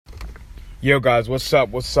Yo guys, what's up?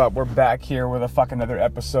 We're back here with another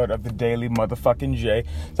episode of the Daily Motherfucking J.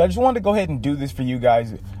 So I just wanted to go ahead and do this for you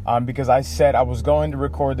guys because I said I was going to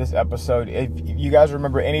record this episode. If you guys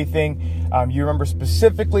remember anything, you remember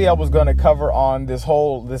specifically I was going to cover on this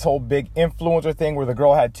whole big influencer thing where the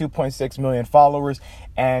girl had 2.6 million followers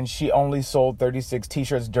and she only sold 36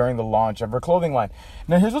 t-shirts during the launch of her clothing line.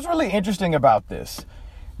 Now here's what's really interesting about this.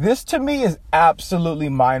 This to me is absolutely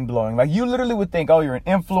mind-blowing. Like, you literally would think, oh, you're an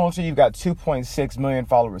influencer, you've got 2.6 million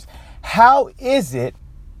followers. How is it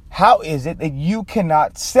that you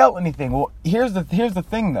cannot sell anything? Well, here's the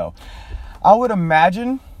thing though. I would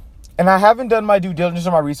imagine, and I haven't done my due diligence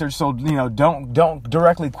or my research, so don't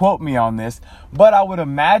directly quote me on this, but I would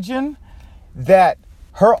imagine that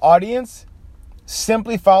her audience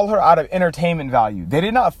simply follow her out of entertainment value. They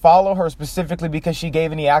did not follow her specifically because she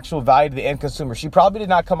gave any actual value to the end consumer. She probably did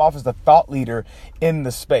not come off as the thought leader in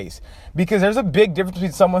the space, because there's a big difference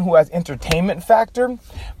between someone who has entertainment factor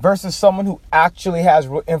versus someone who actually has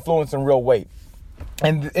real influence and real weight.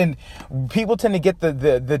 And people tend to get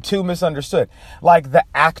the two misunderstood. Like the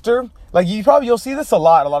actor, like you'll see this a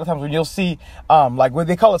lot of times when you'll see like what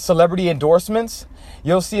they call it celebrity endorsements.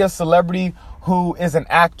 You'll see a celebrity who is an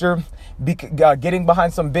actor getting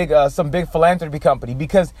behind some big philanthropy company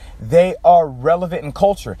because they are relevant in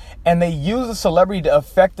culture, and they use a celebrity to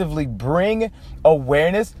effectively bring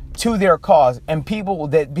awareness to their cause. And people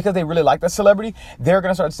that, because they really like that celebrity, they're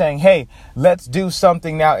going to start saying, hey, let's do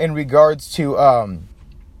something now in regards to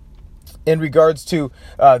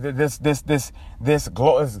this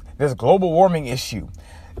global warming issue.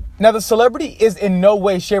 Now, the celebrity is in no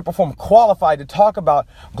way, shape, or form qualified to talk about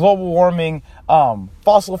global warming,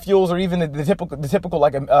 fossil fuels, or even the typical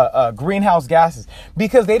like greenhouse gases,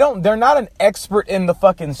 because they're not an expert in the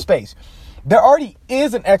fucking space. There already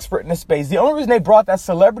is an expert in the space. The only reason they brought that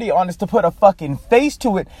celebrity on is to put a fucking face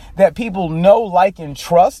to it that people know, like, and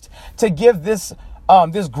trust, to give this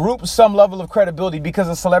group some level of credibility, because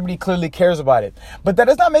a celebrity clearly cares about it. But that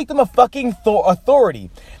does not make them a fucking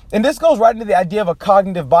authority. And this goes right into the idea of a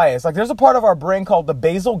cognitive bias. Like, there's a part of our brain called the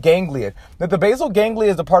basal ganglia. That the basal ganglia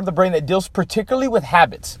is the part of the brain that deals particularly with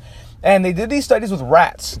habits. And they did these studies with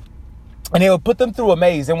rats, and they would put them through a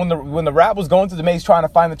maze. And when the rat was going through the maze trying to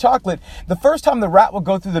find the chocolate, the first time the rat would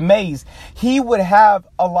go through the maze, he would have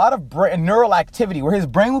a lot of neural activity where his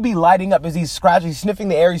brain would be lighting up as he's sniffing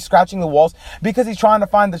the air, he's scratching the walls because he's trying to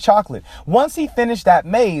find the chocolate. Once he finished that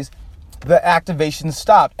maze, the activation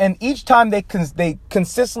stopped. And each time they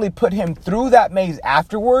consistently put him through that maze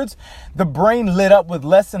afterwards, the brain lit up with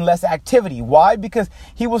less and less activity. Why? Because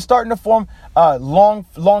he was starting to form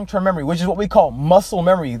long-term memory, which is what we call muscle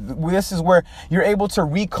memory. This is where you're able to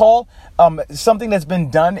recall something that's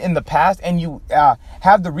been done in the past, and you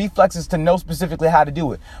have the reflexes to know specifically how to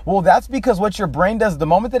do it. Well, that's because what your brain does, the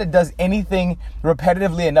moment that it does anything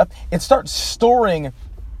repetitively enough, it starts storing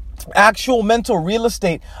actual mental real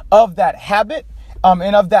estate of that habit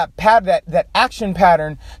and of that action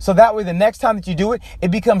pattern, so that way the next time that you do it,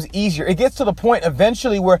 it becomes easier. It gets to the point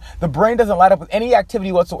eventually where the brain doesn't light up with any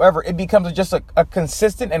activity whatsoever. It becomes just a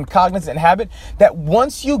consistent and cognizant habit that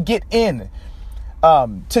once you get in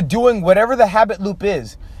to doing whatever the habit loop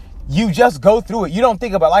is, you just go through it. You don't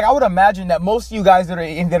think about it. Like, I would imagine that most of you guys that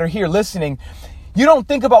are here listening, you don't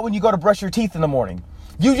think about when you go to brush your teeth in the morning.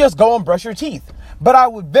 You just go and brush your teeth. But I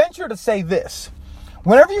would venture to say this: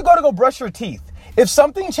 whenever you go brush your teeth, if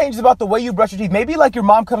something changes about the way you brush your teeth, maybe like your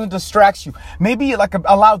mom comes and distracts you, maybe like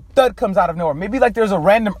a loud thud comes out of nowhere, maybe like there's a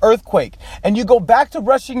random earthquake, and you go back to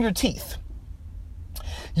brushing your teeth,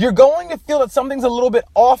 you're going to feel that something's a little bit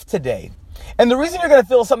off today. And the reason you're going to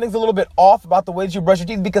feel something's a little bit off about the way that you brush your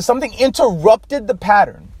teeth is because something interrupted the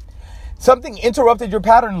pattern. Something interrupted your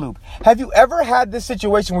pattern loop. Have you ever had this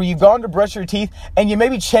situation where you've gone to brush your teeth and you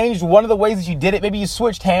maybe changed one of the ways that you did it? Maybe you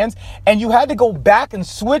switched hands and you had to go back and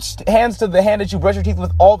switch hands to the hand that you brush your teeth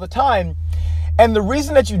with all the time. And the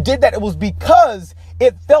reason that you did that, it was because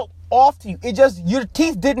it felt off to you. Your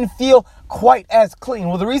teeth didn't feel quite as clean.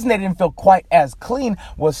 Well, the reason they didn't feel quite as clean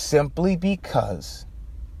was simply because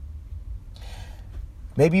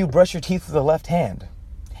maybe you brush your teeth with the left hand.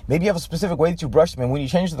 Maybe you have a specific way that you brush them, and when you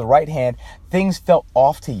change to the right hand, things felt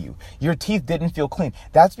off to you. Your teeth didn't feel clean.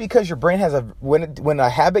 That's because your brain has when a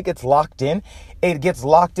habit gets locked in, it gets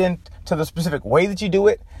locked in to the specific way that you do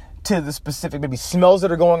it, to the specific maybe smells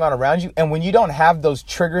that are going on around you. And when you don't have those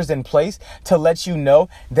triggers in place to let you know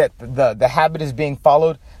that the habit is being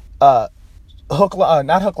followed, not hook,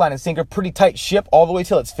 line, and sinker, pretty tight ship all the way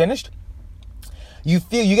till it's finished, you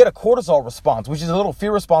get a cortisol response, which is a little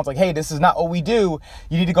fear response, like, hey, this is not what we do.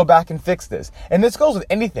 You need to go back and fix this. And this goes with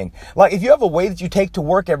anything. Like if you have a way that you take to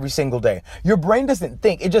work every single day, your brain doesn't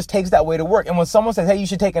think, it just takes that way to work. And when someone says, hey, you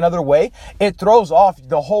should take another way, it throws off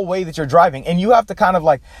the whole way that you're driving. And you have to kind of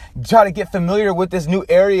like try to get familiar with this new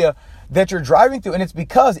area that you're driving through. And it's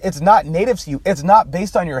because it's not native to you. It's not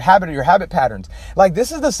based on your habit or your habit patterns. Like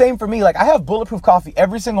this is the same for me. Like I have bulletproof coffee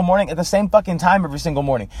every single morning at the same fucking time every single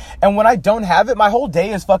morning. And when I don't have it, my whole day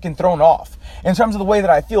is fucking thrown off in terms of the way that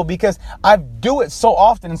I feel, because I do it so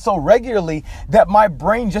often and so regularly that my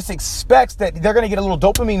brain just expects that they're going to get a little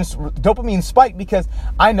dopamine spike, because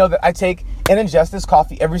I know that I take and ingest this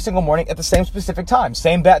coffee every single morning at the same specific time,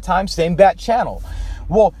 same bat time, same bat channel.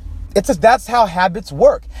 Well, that's how habits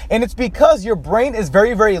work. And it's because your brain is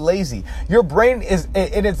very, very lazy. Your brain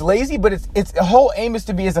it's lazy, but its whole aim is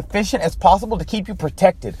to be as efficient as possible to keep you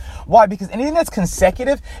protected. Why? Because anything that's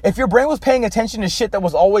consecutive, if your brain was paying attention to shit that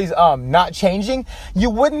was always not changing, you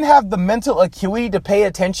wouldn't have the mental acuity to pay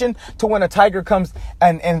attention to when a tiger comes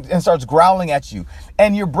and starts growling at you.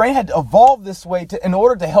 And your brain had to evolve this way in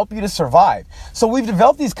order to help you to survive. So we've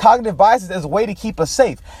developed these cognitive biases as a way to keep us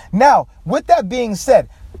safe. Now, with that being said,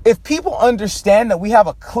 if people understand that we have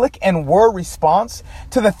a click and whir response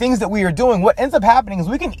to the things that we are doing, what ends up happening is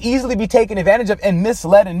we can easily be taken advantage of and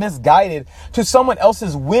misled and misguided to someone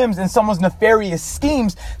else's whims and someone's nefarious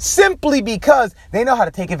schemes, simply because they know how to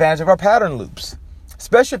take advantage of our pattern loops,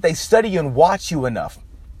 especially if they study you and watch you enough.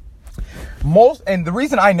 And the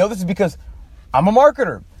reason I know this is because I'm a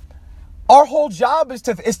marketer. Our whole job is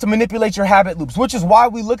to manipulate your habit loops, which is why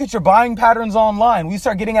we look at your buying patterns online. We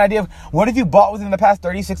start getting an idea of what have you bought within the past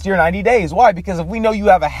 30, 60, or 90 days. Why? Because if we know you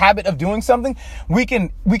have a habit of doing something, we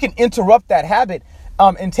can interrupt that habit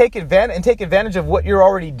and take advantage of what you're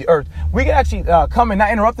already, or we can actually come and not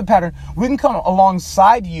interrupt the pattern. We can come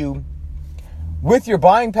alongside you with your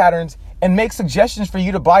buying patterns and make suggestions for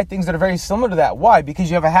you to buy things that are very similar to that. Why? Because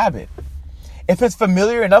you have a habit. If it's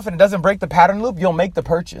familiar enough and it doesn't break the pattern loop, you'll make the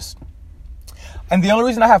purchase. And the only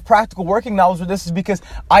reason I have practical working knowledge with this is because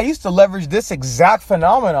I used to leverage this exact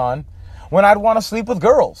phenomenon when I'd want to sleep with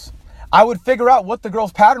girls. I would figure out what the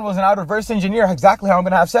girl's pattern was and I would reverse engineer exactly how I'm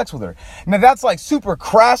going to have sex with her. Now that's like super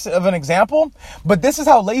crass of an example, but this is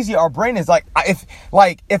how lazy our brain is.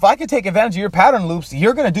 If I could take advantage of your pattern loops,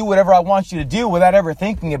 you're going to do whatever I want you to do without ever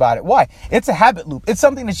thinking about it. Why? It's a habit loop. It's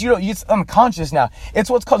something that it's unconscious now. It's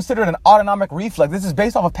what's considered an autonomic reflex. This is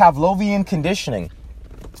based off of Pavlovian conditioning.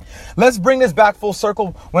 Let's bring this back full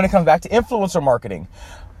circle when it comes back to influencer marketing.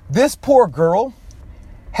 This poor girl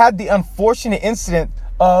had the unfortunate incident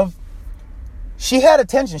of she had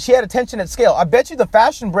attention. She had attention at scale. I bet you the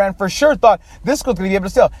fashion brand for sure thought this was going to be able to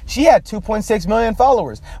sell. She had 2.6 million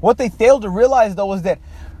followers. What they failed to realize, though, was that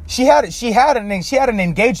she had an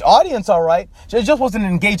engaged audience, all right. It just wasn't an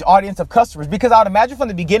engaged audience of customers, because I would imagine from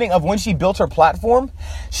the beginning of when she built her platform,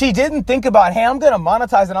 she didn't think about, hey, I'm going to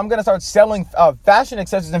monetize and I'm going to start selling fashion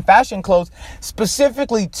accessories and fashion clothes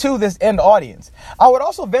specifically to this end audience. I would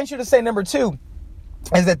also venture to say, number two,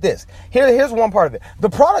 is that here's one part of it. The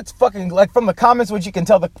products fucking, like from the comments, which you can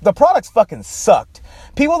tell, the products fucking sucked.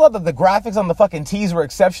 People thought that the graphics on the fucking tees were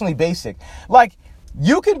exceptionally basic. Like,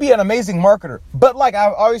 you can be an amazing marketer, but like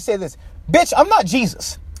I always say this, bitch, I'm not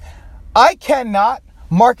Jesus. I cannot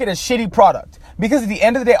market a shitty product, because at the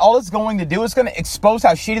end of the day, all it's going to do is going to expose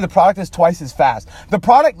how shitty the product is twice as fast. The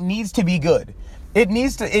product needs to be good. It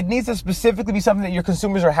needs to specifically be something that your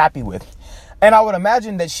consumers are happy with. And I would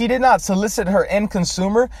imagine that she did not solicit her end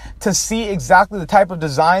consumer to see exactly the type of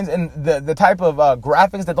designs and the type of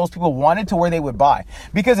graphics that those people wanted to where they would buy.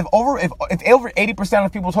 Because if over 80%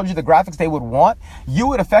 of people told you the graphics they would want, you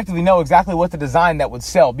would effectively know exactly what the design that would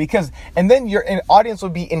sell. And then your audience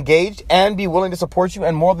would be engaged and be willing to support you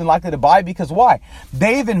and more than likely to buy. Because why?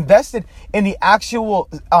 They've invested in the actual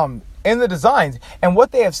in the designs, and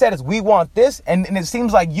what they have said is, we want this, and it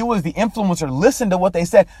seems like you as the influencer listened to what they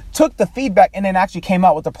said, took the feedback, and then actually came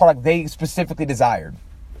out with the product they specifically desired,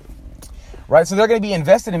 right? So they're going to be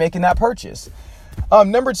invested in making that purchase.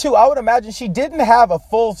 Number two, I would imagine she didn't have a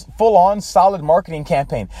full-on solid marketing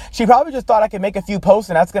campaign. She probably just thought, I could make a few posts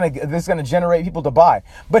and this is gonna generate people to buy.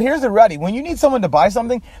 But here's the reality: when you need someone to buy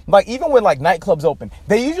something, like even when like nightclubs open,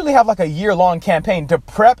 they usually have like a year-long campaign to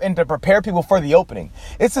prep and to prepare people for the opening.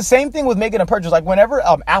 It's the same thing with making a purchase. Like whenever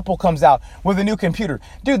Apple comes out with a new computer,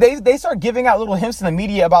 dude, they start giving out little hints in the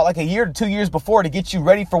media about like a year to 2 years before to get you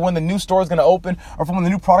ready for when the new store is gonna open or for when the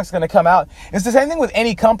new product's gonna come out. It's the same thing with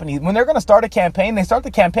any company. When they're gonna start a campaign, campaign, they start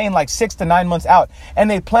the campaign like 6 to 9 months out, and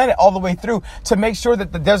they plan it all the way through to make sure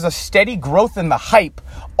that there's a steady growth in the hype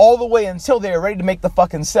all the way until they are ready to make the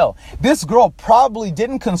fucking sell. This girl probably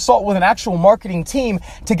didn't consult with an actual marketing team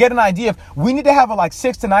to get an idea of, we need to have a like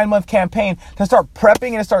 6 to 9 month campaign to start prepping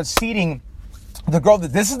and to start seeding the growth.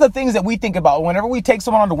 This is the things that we think about whenever we take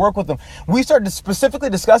someone on to work with them. We start specifically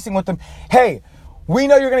discussing with them, hey, we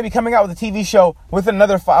know you're going to be coming out with a TV show within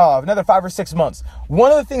another 5 or 6 months.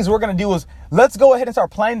 One of the things we're going to do is let's go ahead and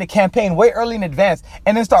start planning the campaign way early in advance,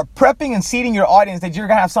 and then start prepping and seeding your audience that you're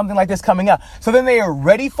going to have something like this coming up. So then they are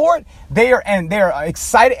ready for it. They are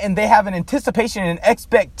excited, and they have an anticipation and an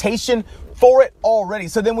expectation for it already.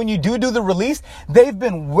 So then when you do the release, they've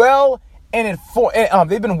been well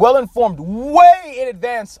informed way in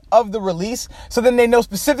advance of the release. So then they know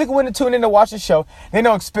specifically when to tune in to watch the show. They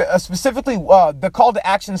know specifically the call to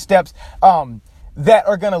action steps that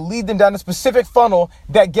are going to lead them down a specific funnel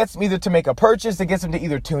that gets them either to make a purchase, that gets them to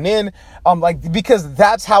either tune in, because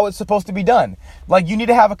that's how it's supposed to be done. Like, you need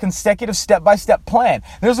to have a consecutive step-by-step plan.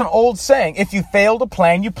 There's an old saying, if you fail to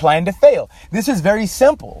plan, you plan to fail. This is very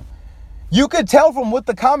simple. You could tell from what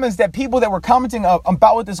the comments that people that were commenting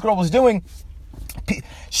about what this girl was doing,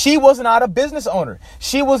 she was not a business owner.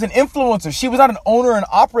 She was an influencer. She was not an owner and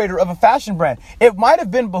operator of a fashion brand. It might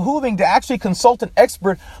have been behooving to actually consult an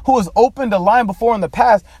expert who has opened a line before in the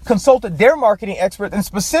past, consulted their marketing expert, and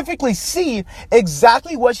specifically see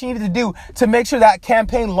exactly what she needed to do to make sure that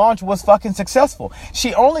campaign launch was fucking successful.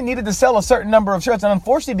 She only needed to sell a certain number of shirts, and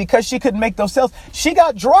unfortunately, because she couldn't make those sales, she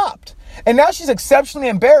got dropped. And now she's exceptionally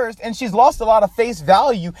embarrassed, and she's lost a lot of face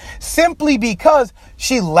value simply because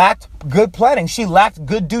she lacked good planning. She lacked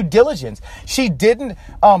good due diligence. She didn't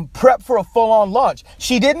prep for a full-on launch.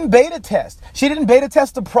 She didn't beta test. She didn't beta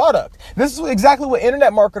test the product. This is exactly what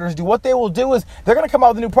internet marketers do. What they will do is they're going to come out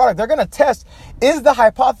with a new product. They're going to test, is the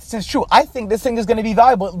hypothesis true? I think this thing is going to be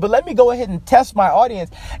valuable, but let me go ahead and test my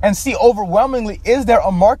audience and see overwhelmingly, is there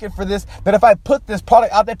a market for this, that if I put this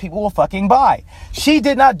product out there, people will fucking buy. She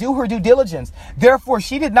did not do her due diligence. Therefore,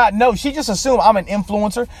 she did not know. She just assumed, I'm an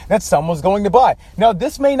influencer, that someone's going to buy. Now,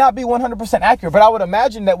 this may not be 100% accurate, but I would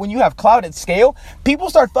imagine that when you have clout at scale, people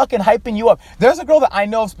start fucking hyping you up. There's a girl that I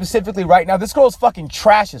know of specifically right now. This girl is fucking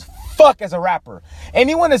trash as fuck as a rapper.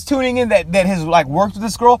 Anyone that's tuning in that has like worked with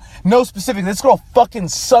this girl knows specifically this girl fucking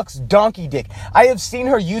sucks donkey dick. I have seen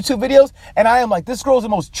her YouTube videos, and I am like, this girl is the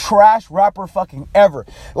most trash rapper fucking ever.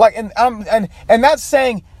 Like, and that's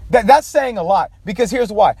saying. That's saying a lot, because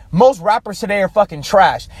here's why. Most rappers today are fucking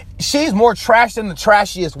trash. She's more trash than the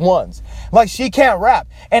trashiest ones. Like, she can't rap.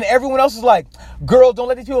 And everyone else is like, girl, don't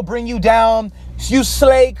let these people bring you down. You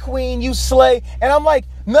slay, queen, you slay. And I'm like,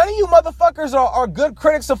 none of you motherfuckers are good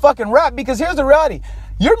critics of fucking rap, because here's the reality.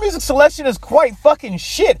 Your music selection is quite fucking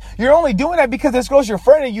shit. You're only doing that because this girl's your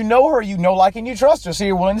friend and you know her, you know, like, and you trust her, so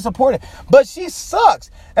you're willing to support it. But she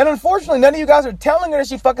sucks. And unfortunately, none of you guys are telling her that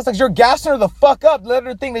she fucking sucks. You're gassing her the fuck up, letting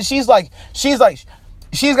her think that she's got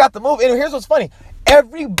the move. And here's what's funny.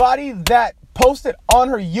 Everybody that posted on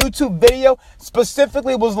her YouTube video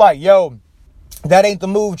specifically was like, yo, that ain't the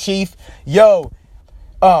move, chief. Yo,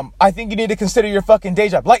 I think you need to consider your fucking day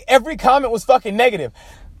job. Like, every comment was fucking negative.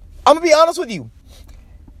 I'm gonna be honest with you.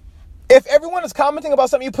 If everyone is commenting about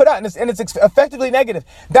something you put out and it's effectively negative,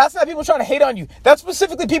 that's not people trying to hate on you. That's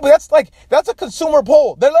specifically people, that's a consumer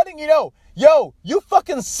poll. They're letting you know, yo, you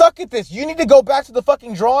fucking suck at this. You need to go back to the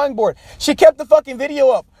fucking drawing board. She kept the fucking video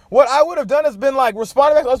up. What I would have done is been like,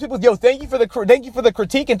 responding back to those people, yo, thank you for the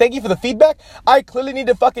critique and thank you for the feedback. I clearly need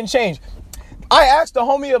to fucking change. I asked a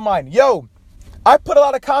homie of mine, yo, I put a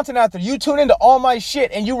lot of content out there. You tune into all my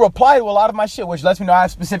shit and you reply to a lot of my shit, which lets me know I have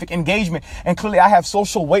specific engagement, and clearly I have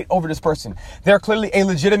social weight over this person. They're clearly a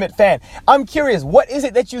legitimate fan. I'm curious, what is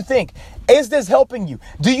it that you think? Is this helping you?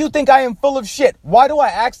 Do you think I am full of shit? Why do I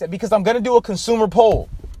ask that? Because I'm going to do a consumer poll.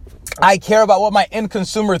 I care about what my end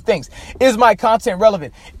consumer thinks. Is my content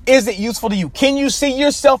relevant? Is it useful to you? Can you see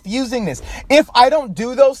yourself using this? If I don't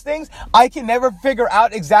do those things, I can never figure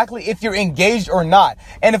out exactly if you're engaged or not.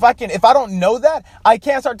 And if I don't know that, I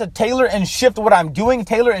can't start to tailor and shift what I'm doing,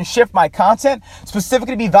 tailor and shift my content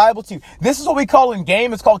specifically to be valuable to you. This is what we call in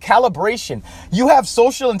game, it's called calibration. You have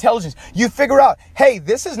social intelligence. You figure out, hey,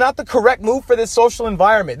 this is not the correct move for this social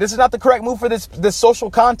environment. This is not the correct move for this social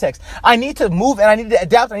context. I need to move and I need to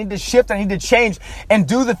adapt. I need to shift. I need to change and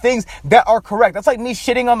do the things that are correct. That's like me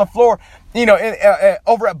shitting on the floor,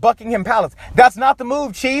 over at Buckingham Palace. That's not the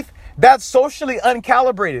move, chief. That's socially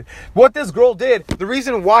uncalibrated. What this girl did, the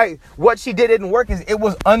reason why what she did didn't work is it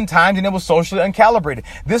was untimed and it was socially uncalibrated.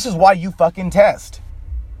 This is why you fucking test.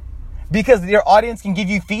 because your audience can give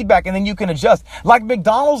you feedback and then you can adjust. Like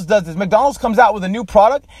McDonald's does this. McDonald's comes out with a new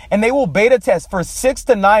product and they will beta test for 6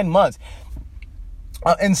 to 9 months.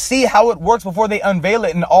 And see how it works before they unveil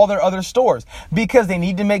it in all their other stores, because they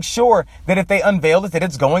need to make sure that if they unveil it, that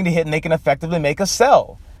it's going to hit and they can effectively make a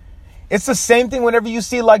sell. It's the same thing whenever you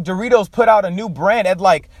see like Doritos put out a new brand at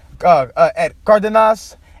like at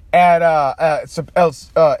Cardenas, at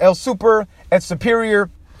El Super, at Superior.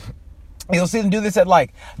 You'll see them do this at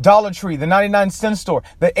like Dollar Tree, the 99-cent store,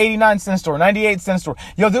 the 89-cent store, 98-cent store.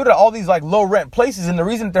 You'll do it at all these like low rent places. And the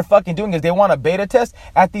reason that they're fucking doing it is they want to beta test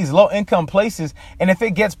at these low income places. And if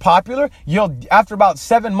it gets popular, after about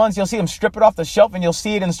 7 months, you'll see them strip it off the shelf and you'll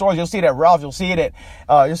see it in stores. You'll see it at Ralph's. You'll see it at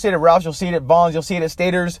Ralph's. You'll see it at Vons. You'll see it at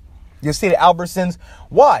Staters. You'll see it at Albertsons.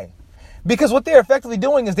 Why? Because what they're effectively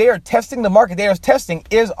doing is they are testing the market. They are testing,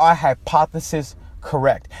 is our hypothesis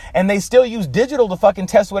correct? And they still use digital to fucking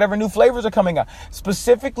test whatever new flavors are coming out,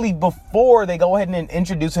 specifically before they go ahead and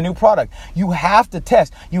introduce a new product. You have to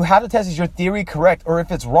test. You have to test, is your theory correct or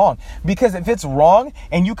if it's wrong? Because if it's wrong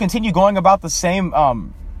and you continue going about the same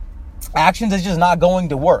actions, it's just not going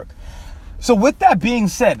to work. So with that being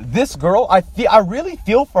said, this girl, I really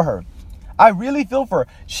feel for her. I really feel for her.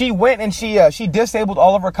 She went and she disabled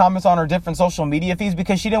all of her comments on her different social media feeds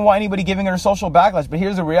because she didn't want anybody giving her social backlash. But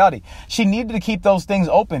here's the reality. She needed to keep those things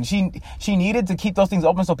open. She needed to keep those things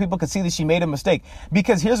open so people could see that she made a mistake.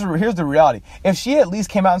 Because here's the reality. If she at least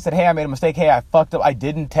came out and said, hey, I made a mistake. Hey, I fucked up. I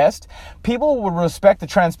didn't test. People would respect the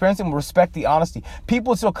transparency and would respect the honesty.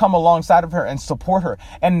 People would still come alongside of her and support her.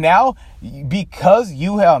 And now, because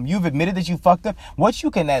you've admitted that you fucked up, what you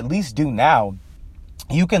can at least do now,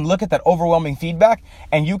 you can look at that overwhelming feedback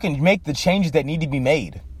and you can make the changes that need to be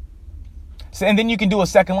made. So, and then you can do a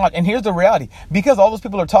second launch. And here's the reality. Because all those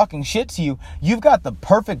people are talking shit to you, you've got the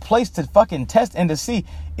perfect place to fucking test and to see,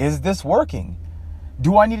 is this working?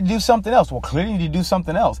 Do I need to do something else? Well, clearly you need to do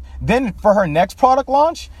something else. Then for her next product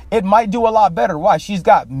launch, it might do a lot better. Why? She's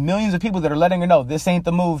got millions of people that are letting her know, this ain't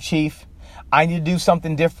the move, chief. I need to do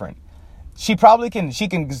something different. She probably can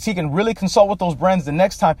really consult with those brands the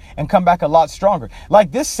next time and come back a lot stronger.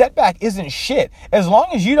 Like, this setback isn't shit. As long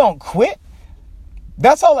as you don't quit,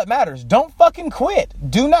 that's all that matters. Don't fucking quit.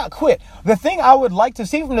 Do not quit. The thing I would like to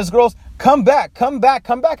see from this girl is come back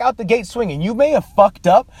out the gate swinging. You may have fucked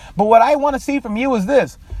up, but what I want to see from you is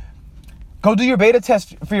this. Go do your beta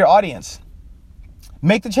test for your audience.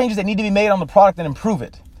 Make the changes that need to be made on the product and improve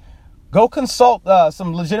it. Go consult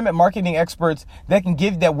some legitimate marketing experts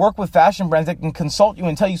that work with fashion brands that can consult you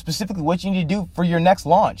and tell you specifically what you need to do for your next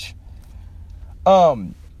launch.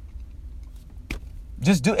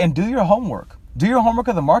 Just do your homework. Do your homework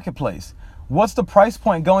of the marketplace. What's the price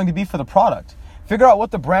point going to be for the product? Figure out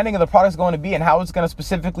what the branding of the product is going to be and how it's going to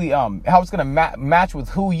specifically, how it's going to match with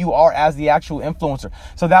who you are as the actual influencer.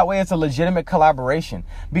 So that way it's a legitimate collaboration.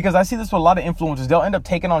 Because I see this with a lot of influencers. They'll end up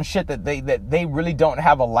taking on shit that they really don't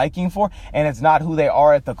have a liking for, and it's not who they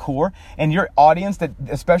are at the core. And your audience, that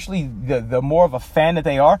especially the more of a fan that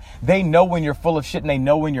they are, they know when you're full of shit and they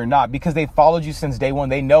know when you're not, because they followed you since day one.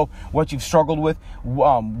 They know what you've struggled with,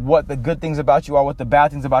 what the good things about you are, what the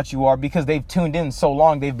bad things about you are, because they've tuned in so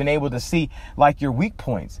long. They've been able to see like your weak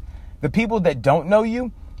points. The people that don't know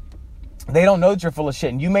you, they don't know that you're full of shit,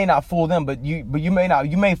 and you may not fool them, you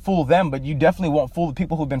may fool them, but you definitely won't fool the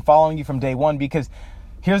people who've been following you from day one. Because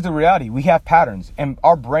here's the reality. We have patterns, and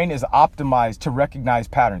our brain is optimized to recognize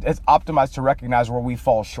patterns. It's optimized to recognize where we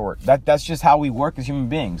fall short. That's just how we work as human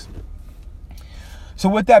beings. So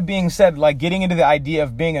with that being said, like, getting into the idea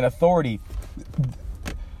of being an authority,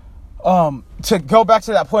 to go back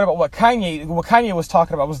to that point about what Kanye was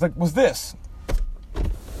talking about was this.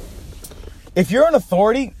 If you're an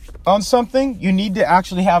authority on something, you need to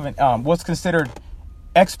actually have what's considered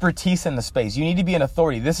expertise in the space. You need to be an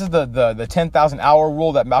authority. This is the 10,000 hour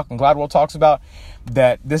rule that Malcolm Gladwell talks about.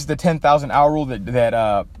 This is the 10,000 hour rule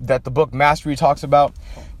that the book Mastery talks about.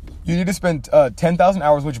 You need to spend 10,000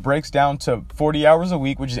 hours, which breaks down to 40 hours a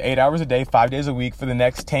week, which is 8 hours a day, 5 days a week for the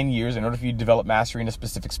next 10 years in order for you to develop mastery in a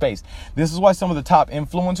specific space. This is why some of the top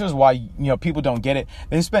influencers, why people don't get it,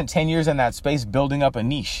 they spent 10 years in that space building up a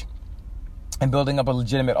niche and building up a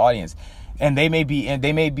legitimate audience. And they may be in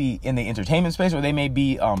the entertainment space, or they may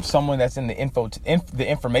be someone that's in the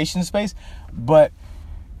information space. But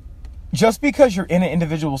just because you're in an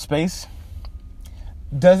individual space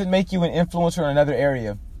doesn't make you an influencer in another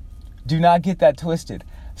area. Do not get that twisted.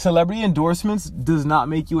 Celebrity endorsements does not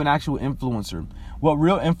make you an actual influencer. What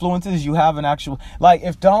real influence is, you have an actual, like,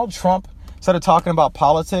 if Donald Trump started talking about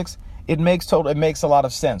politics, it makes a lot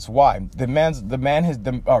of sense. Why? It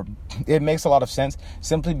makes a lot of sense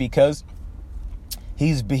simply because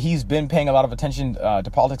He's been paying a lot of attention to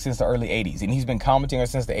politics since the early 80s, and he's been commenting on it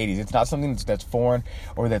since the 80s. It's not something that's foreign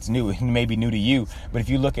or that's new. It may be new to you, but if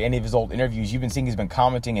you look at any of his old interviews, you've been seeing he's been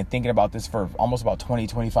commenting and thinking about this for almost about 20,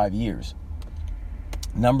 25 years.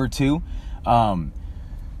 Number two,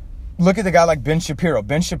 look at the guy like Ben Shapiro.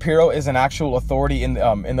 Ben Shapiro is an actual authority in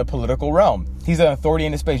the political realm. He's an authority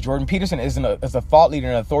in his space. Jordan Peterson is a thought leader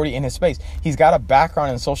and an authority in his space. He's got a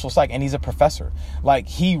background in social psych, and he's a professor. Like,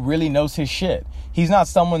 he really knows his shit. He's not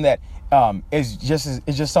someone that is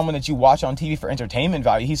just someone that you watch on TV for entertainment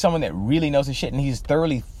value. He's someone that really knows his shit, and he's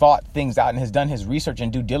thoroughly thought things out and has done his research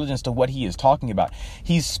and due diligence to what he is talking about.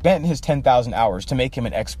 He's spent his 10,000 hours to make him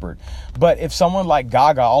an expert. But if someone like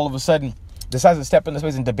Gaga all of a sudden decides to step in the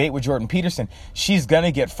space and debate with Jordan Peterson, she's going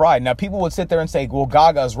to get fried. Now, people would sit there and say, well,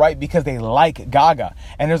 Gaga is right because they like Gaga.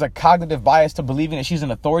 And there's a cognitive bias to believing that she's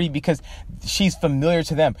an authority because she's familiar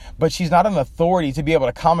to them. But she's not an authority to be able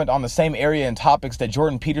to comment on the same area and topics that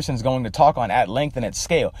Jordan Peterson's going to talk on at length and at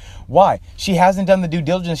scale. Why? She hasn't done the due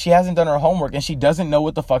diligence. She hasn't done her homework, and she doesn't know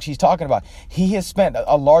what the fuck she's talking about. He has spent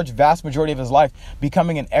a vast majority of his life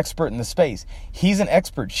becoming an expert in the space. He's an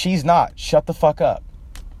expert. She's not. Shut the fuck up.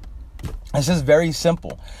 It's just very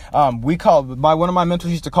simple. One of my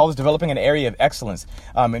mentors used to call this developing an area of excellence.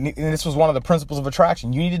 And this was one of the principles of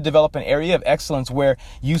attraction. You need to develop an area of excellence where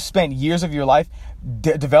you spent years of your life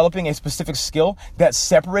developing a specific skill that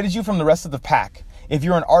separated you from the rest of the pack. If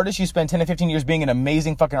you're an artist, you spend 10 to 15 years being an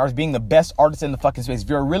amazing fucking artist, being the best artist in the fucking space. If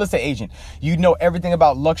you're a real estate agent, you know everything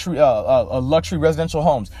about luxury residential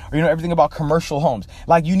homes, or you know everything about commercial homes.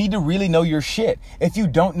 Like, you need to really know your shit. If you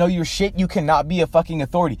don't know your shit, you cannot be a fucking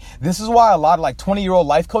authority. This is why a lot of 20-year-old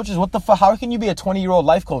life coaches, how can you be a 20-year-old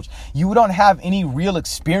life coach? You don't have any real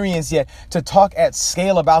experience yet to talk at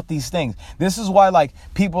scale about these things. This is why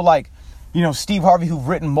people like Steve Harvey, who've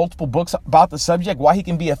written multiple books about the subject, why he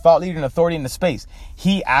can be a thought leader and authority in the space.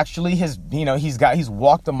 He actually has, he's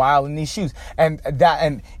walked a mile in these shoes.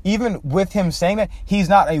 And even with him saying that, he's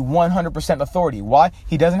not a 100% authority. Why?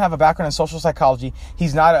 He doesn't have a background in social psychology.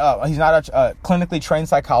 He's not a clinically trained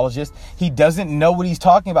psychologist. He doesn't know what he's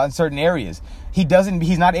talking about in certain areas. He's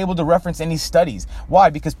not able to reference any studies.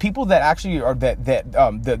 Why? Because people that actually are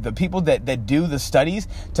the people that do the studies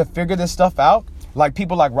to figure this stuff out, like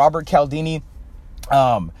people like Robert Cialdini,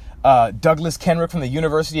 Douglas Kenrick from the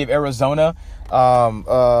University of Arizona,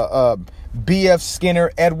 B.F.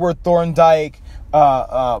 Skinner, Edward Thorndike,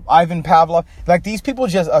 Ivan Pavlov, like these people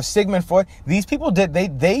Sigmund Freud, these people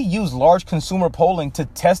they use large consumer polling to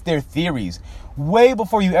test their theories way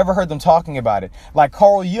before you ever heard them talking about it. Like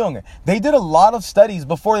Carl Jung, they did a lot of studies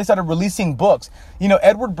before they started releasing books.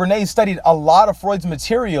 Edward Bernays studied a lot of Freud's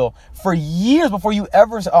material for years before you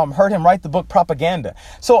ever heard him write the book Propaganda.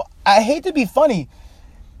 So I hate to be funny.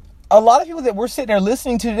 A lot of people that we're sitting there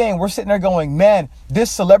listening to today, and we're sitting there going, man, this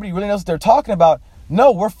celebrity really knows what they're talking about.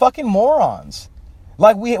 No, we're fucking morons.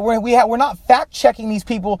 Like we're not fact checking these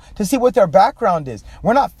people to see what their background is.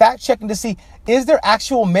 We're not fact checking to see, is there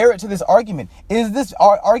actual merit to this argument? Is this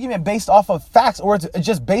argument based off of facts, or it's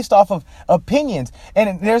just based off of opinions?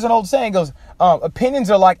 And there's an old saying goes, opinions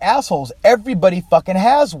are like assholes. Everybody fucking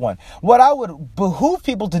has one. What I would behoove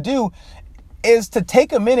people to do is to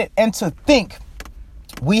take a minute and to think.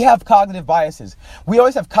 We have cognitive biases. We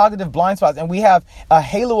always have cognitive blind spots, and we have a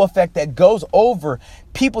halo effect that goes over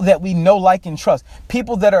people that we know, like, and trust.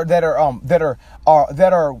 People that are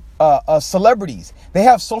celebrities. They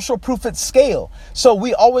have social proof at scale. So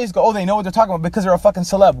we always go, oh, they know what they're talking about because they're a fucking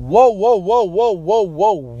celeb. Whoa.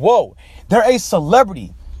 They're a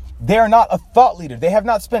celebrity. They're not a thought leader. They have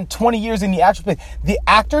not spent 20 years in the actual place. The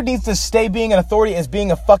actor needs to stay being an authority as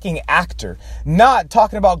being a fucking actor, not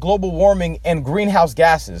talking about global warming and greenhouse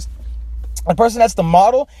gases. A person that's the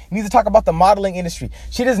model needs to talk about the modeling industry.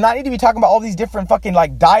 She does not need to be talking about all these different fucking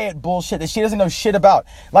diet bullshit that she doesn't know shit about.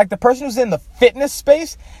 Like the person who's in the fitness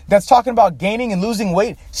space that's talking about gaining and losing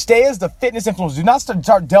weight, stay as the fitness influencer. Do not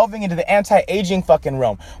start delving into the anti-aging fucking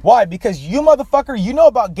realm. Why? Because you motherfucker, you know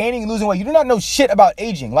about gaining and losing weight. You do not know shit about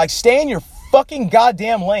aging. Like, stay in your fucking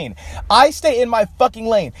goddamn lane. I stay in my fucking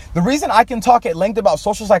lane. The reason I can talk at length about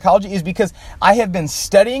social psychology is because I have been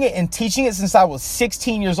studying it and teaching it since I was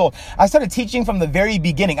 16 years old. I started teaching from the very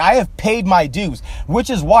beginning. I have paid my dues, which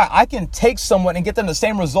is why I can take someone and get them the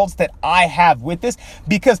same results that I have with this,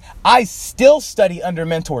 because I still study under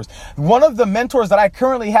mentors. One of the mentors that I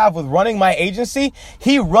currently have with running my agency,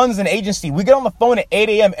 he runs an agency. We get on the phone at 8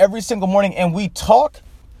 a.m. every single morning and we talk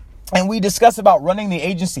and we discuss about running the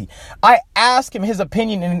agency. I ask him his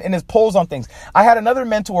opinion in his polls on things. I had another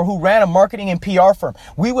mentor who ran a marketing and PR firm.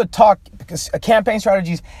 We would talk campaign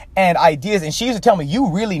strategies and ideas, and she used to tell me,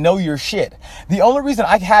 you really know your shit. The only reason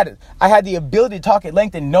I had the ability to talk at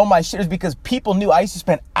length and know my shit is because people knew I used to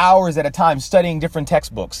spend hours at a time studying different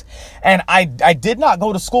textbooks. And I did not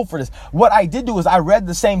go to school for this. What I did do is I read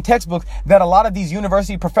the same textbooks that a lot of these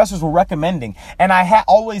university professors were recommending. And I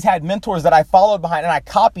always had mentors that I followed behind, and I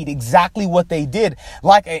copied exactly what they did,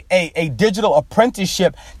 like a digital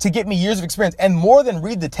apprenticeship to get me years of experience. And more than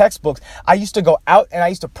read the textbooks, I used to go out and I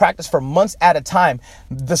used to practice for months at a time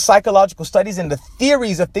the psychological studies and the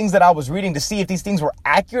theories of things that I was reading to see if these things were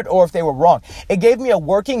accurate or if they were wrong. It gave me a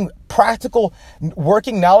practical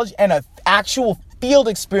working knowledge and an actual field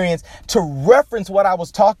experience to reference what I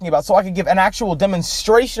was talking about, so I could give an actual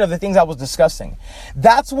demonstration of the things I was discussing.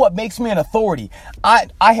 That's what makes me an authority. I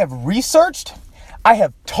have researched, I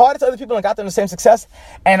have taught it to other people and got them the same success,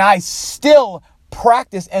 and I still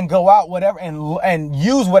practice and go out whatever and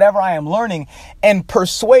use whatever I am learning and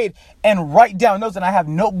persuade and write down notes. And I have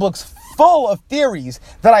notebooks full of theories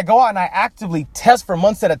that I go out and I actively test for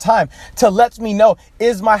months at a time to let me know,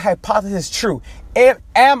 is my hypothesis true?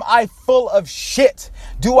 Am I full of shit?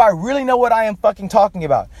 Do I really know what I am fucking talking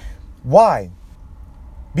about? Why?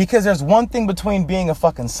 Because there's one thing between being a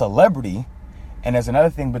fucking celebrity, and there's another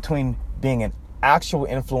thing between being an actual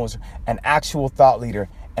influencer, an actual thought leader,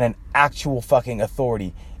 and an actual fucking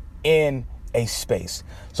authority in a space.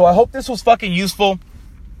 So I hope this was fucking useful.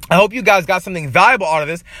 I hope you guys got something valuable out of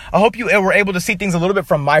this. I hope you were able to see things a little bit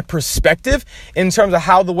from my perspective in terms of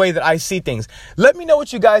how the way that I see things. Let me know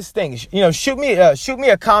what you guys think. You know, shoot me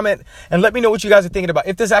a comment and let me know what you guys are thinking about.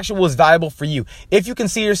 If this actually was valuable for you, if you can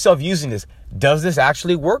see yourself using this, does this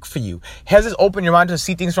actually work for you? Has this opened your mind to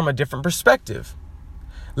see things from a different perspective?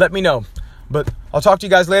 Let me know. But I'll talk to you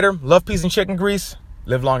guys later. Love, peace, and chicken grease.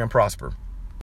 Live long and prosper.